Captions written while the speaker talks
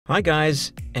Hi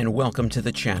guys, and welcome to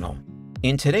the channel.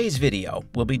 In today's video,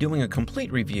 we'll be doing a complete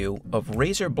review of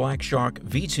Razer BlackShark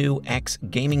V2 X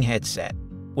gaming headset.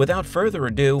 Without further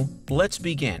ado, let's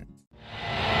begin.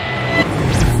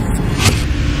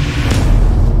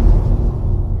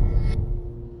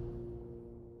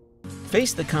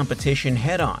 Face the competition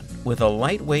head-on with a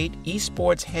lightweight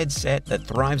esports headset that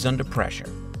thrives under pressure.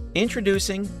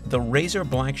 Introducing the Razer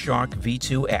BlackShark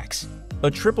V2 X, a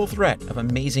triple threat of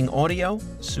amazing audio,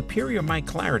 superior mic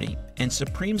clarity, and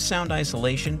supreme sound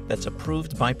isolation that's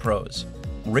approved by pros.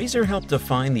 Razer helped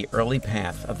define the early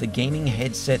path of the gaming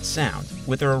headset sound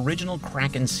with their original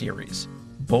Kraken series.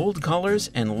 Bold colors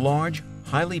and large,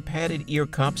 highly padded ear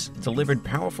cups delivered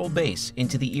powerful bass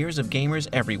into the ears of gamers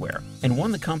everywhere and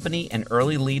won the company an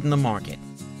early lead in the market.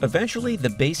 Eventually,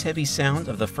 the bass-heavy sound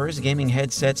of the first gaming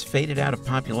headsets faded out of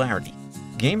popularity.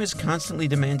 Gamers constantly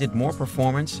demanded more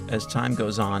performance as time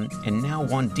goes on and now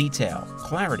want detail,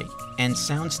 clarity, and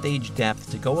soundstage depth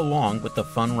to go along with the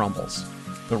fun rumbles.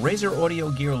 The Razer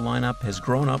audio gear lineup has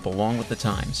grown up along with the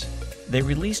times. They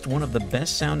released one of the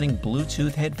best-sounding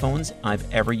Bluetooth headphones I've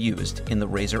ever used in the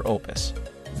Razer Opus.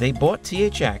 They bought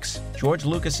THX, George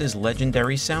Lucas's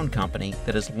legendary sound company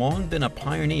that has long been a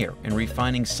pioneer in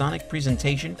refining sonic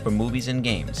presentation for movies and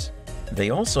games. They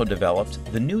also developed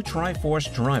the new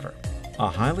Triforce driver, a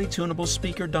highly tunable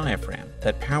speaker diaphragm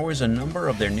that powers a number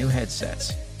of their new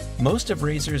headsets. Most of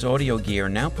Razer's audio gear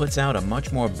now puts out a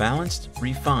much more balanced,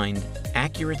 refined,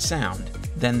 accurate sound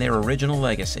than their original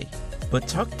legacy. But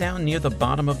tucked down near the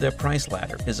bottom of their price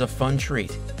ladder is a fun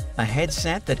treat, a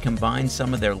headset that combines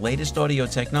some of their latest audio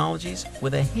technologies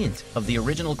with a hint of the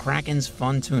original Kraken's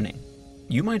fun tuning.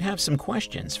 You might have some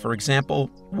questions. For example,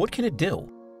 what can it do?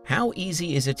 How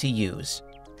easy is it to use?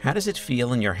 How does it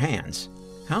feel in your hands?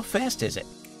 How fast is it?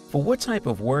 For what type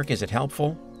of work is it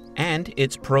helpful? And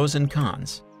its pros and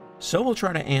cons. So we'll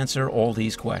try to answer all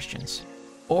these questions.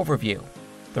 Overview.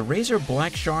 The Razer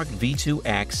BlackShark V2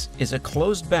 X is a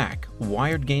closed-back,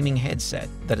 wired gaming headset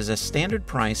that is a standard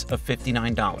price of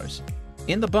 $59.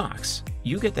 In the box,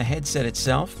 you get the headset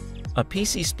itself, a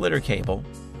PC splitter cable,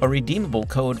 a redeemable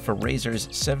code for Razer's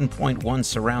 7.1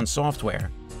 surround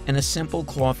software, and a simple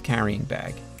cloth carrying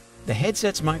bag. The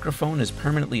headset's microphone is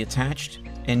permanently attached,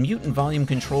 and mute and volume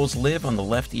controls live on the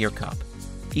left ear cup.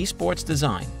 Esports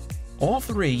design. All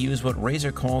three use what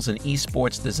Razer calls an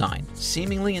esports design,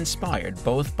 seemingly inspired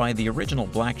both by the original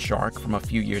BlackShark from a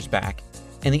few years back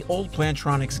and the old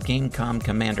Plantronics Gamecom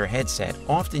Commander headset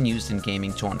often used in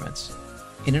gaming tournaments.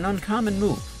 In an uncommon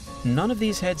move, none of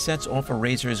these headsets offer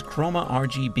Razer's Chroma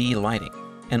RGB lighting,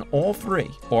 and all three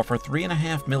offer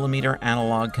 3.5mm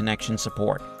analog connection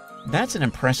support. That's an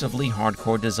impressively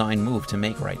hardcore design move to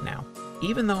make right now.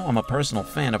 Even though I'm a personal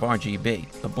fan of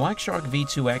RGB, the BlackShark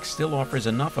V2 X still offers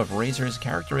enough of Razer's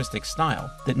characteristic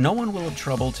style that no one will have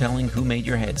trouble telling who made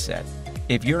your headset.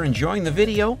 If you're enjoying the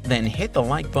video, then hit the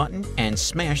like button and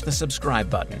smash the subscribe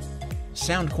button.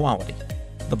 Sound quality.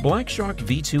 The BlackShark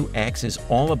V2 X is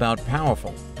all about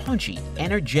powerful, punchy,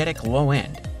 energetic low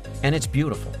end, and it's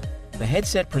beautiful. The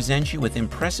headset presents you with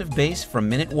impressive bass from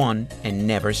minute one and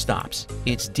never stops.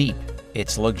 It's deep,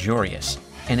 it's luxurious,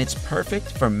 and it's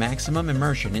perfect for maximum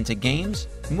immersion into games,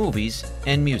 movies,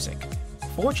 and music.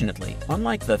 Fortunately,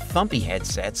 unlike the thumpy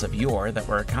headsets of yore that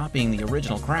were copying the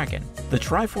original Kraken, the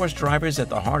Triforce drivers at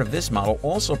the heart of this model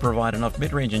also provide enough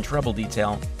mid-range and treble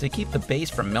detail to keep the bass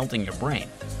from melting your brain.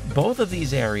 Both of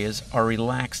these areas are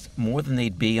relaxed more than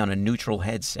they'd be on a neutral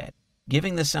headset,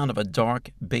 giving the sound of a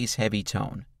dark, bass-heavy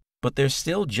tone. But they're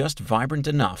still just vibrant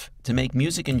enough to make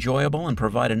music enjoyable and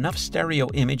provide enough stereo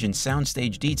image and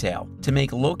soundstage detail to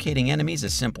make locating enemies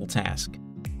a simple task.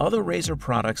 Other Razer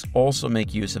products also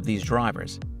make use of these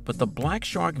drivers, but the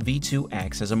BlackShark V2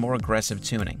 X has a more aggressive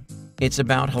tuning. It's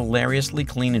about hilariously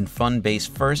clean and fun bass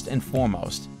first and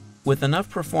foremost, with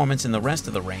enough performance in the rest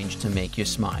of the range to make you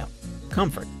smile.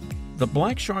 Comfort. The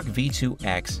BlackShark V2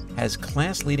 X has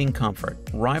class-leading comfort,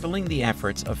 rivaling the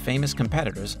efforts of famous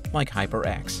competitors like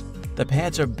HyperX. The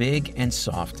pads are big and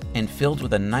soft and filled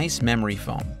with a nice memory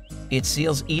foam. It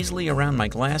seals easily around my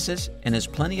glasses and has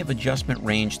plenty of adjustment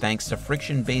range thanks to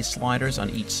friction-based sliders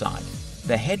on each side.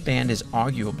 The headband is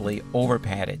arguably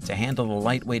over-padded to handle the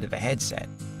light weight of the headset,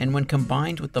 and when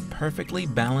combined with the perfectly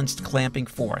balanced clamping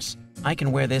force, I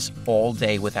can wear this all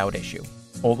day without issue.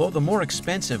 Although the more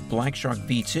expensive BlackShark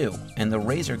V2 and the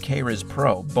Razer Keras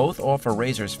Pro both offer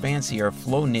Razer's fancier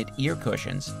flow-knit ear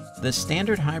cushions, the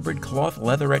standard hybrid cloth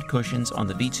leatherette cushions on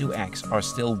the V2 X are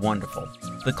still wonderful.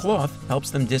 The cloth helps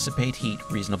them dissipate heat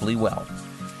reasonably well.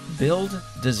 Build,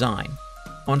 design.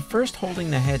 On first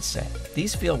holding the headset,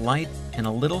 these feel light and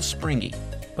a little springy,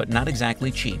 but not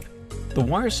exactly cheap. The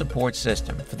wire support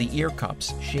system for the ear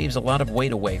cups shaves a lot of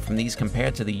weight away from these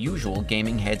compared to the usual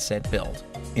gaming headset build.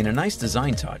 In a nice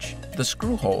design touch, the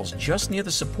screw holes just near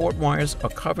the support wires are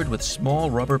covered with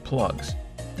small rubber plugs.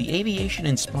 The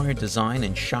aviation-inspired design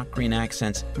and shot green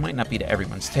accents might not be to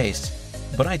everyone's taste,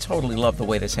 but I totally love the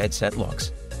way this headset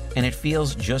looks, and it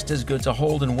feels just as good to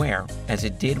hold and wear as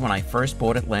it did when I first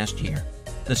bought it last year.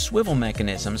 The swivel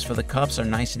mechanisms for the cups are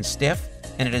nice and stiff,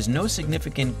 and it has no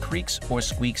significant creaks or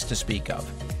squeaks to speak of.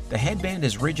 The headband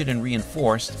is rigid and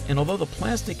reinforced, and although the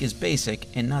plastic is basic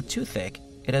and not too thick,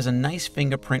 it has a nice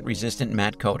fingerprint-resistant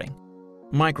matte coating.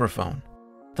 Microphone.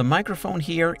 The microphone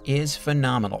here is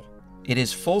phenomenal. It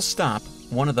is full stop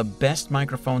one of the best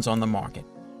microphones on the market.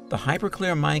 The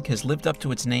Hyperclear mic has lived up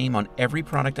to its name on every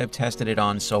product I've tested it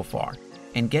on so far,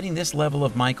 and getting this level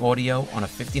of mic audio on a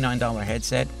 $59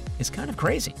 headset is kind of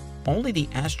crazy. Only the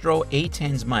Astro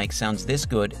A10's mic sounds this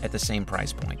good at the same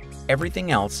price point.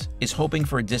 Everything else is hoping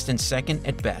for a distant second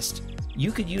at best.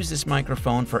 You could use this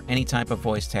microphone for any type of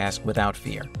voice task without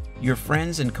fear. Your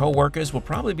friends and co-workers will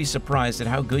probably be surprised at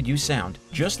how good you sound,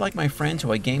 just like my friend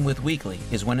who I game with weekly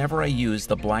is whenever I use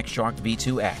the BlackShark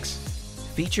V2 X.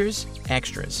 Features,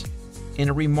 extras. In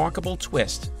a remarkable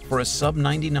twist for a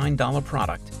sub-$99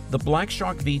 product, the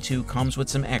BlackShark V2 comes with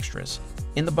some extras.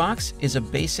 In the box is a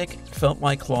basic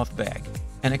felt-like cloth bag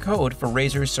and a code for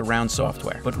Razer's surround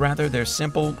software, but rather their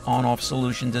simple on-off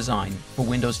solution design for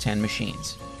Windows 10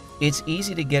 machines. It's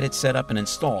easy to get it set up and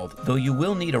installed, though you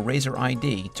will need a Razer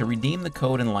ID to redeem the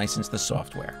code and license the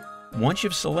software. Once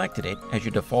you've selected it as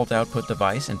your default output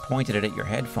device and pointed it at your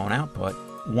headphone output,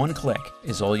 one click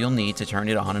is all you'll need to turn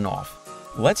it on and off.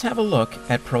 Let's have a look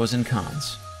at pros and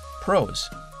cons. Pros: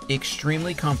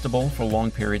 extremely comfortable for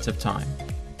long periods of time.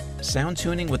 Sound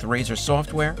tuning with Razer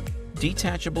software,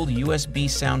 detachable USB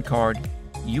sound card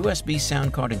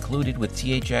included with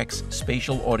THX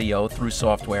spatial audio through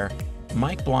software,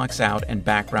 mic blocks out and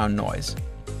background noise.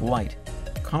 Light,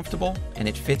 comfortable, and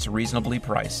it fits reasonably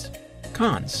priced.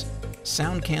 Cons: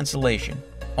 sound cancellation.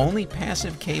 Only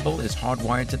passive cable is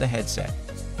hardwired to the headset.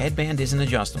 Headband isn't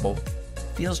adjustable.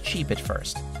 Feels cheap at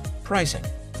first. Pricing: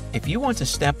 if you want to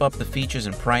step up the features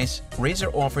and price,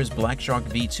 Razer offers BlackShark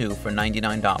V2 for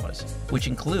 $99, which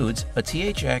includes a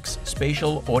THX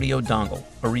spatial audio dongle,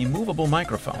 a removable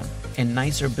microphone, and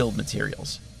nicer build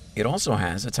materials. It also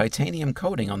has a titanium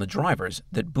coating on the drivers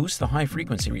that boosts the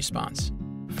high-frequency response.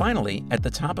 Finally, at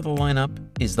the top of the lineup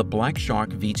is the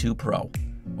BlackShark V2 Pro,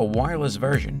 a wireless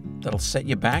version that'll set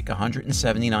you back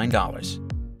 $179.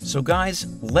 So guys,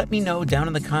 let me know down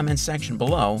in the comments section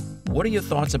below, what are your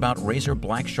thoughts about Razer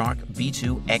BlackShark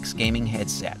V2 X gaming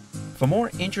headset? For more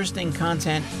interesting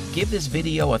content, give this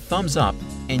video a thumbs up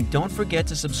and don't forget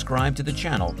to subscribe to the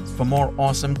channel for more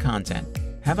awesome content.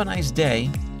 Have a nice day,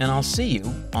 and I'll see you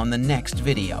on the next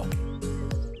video.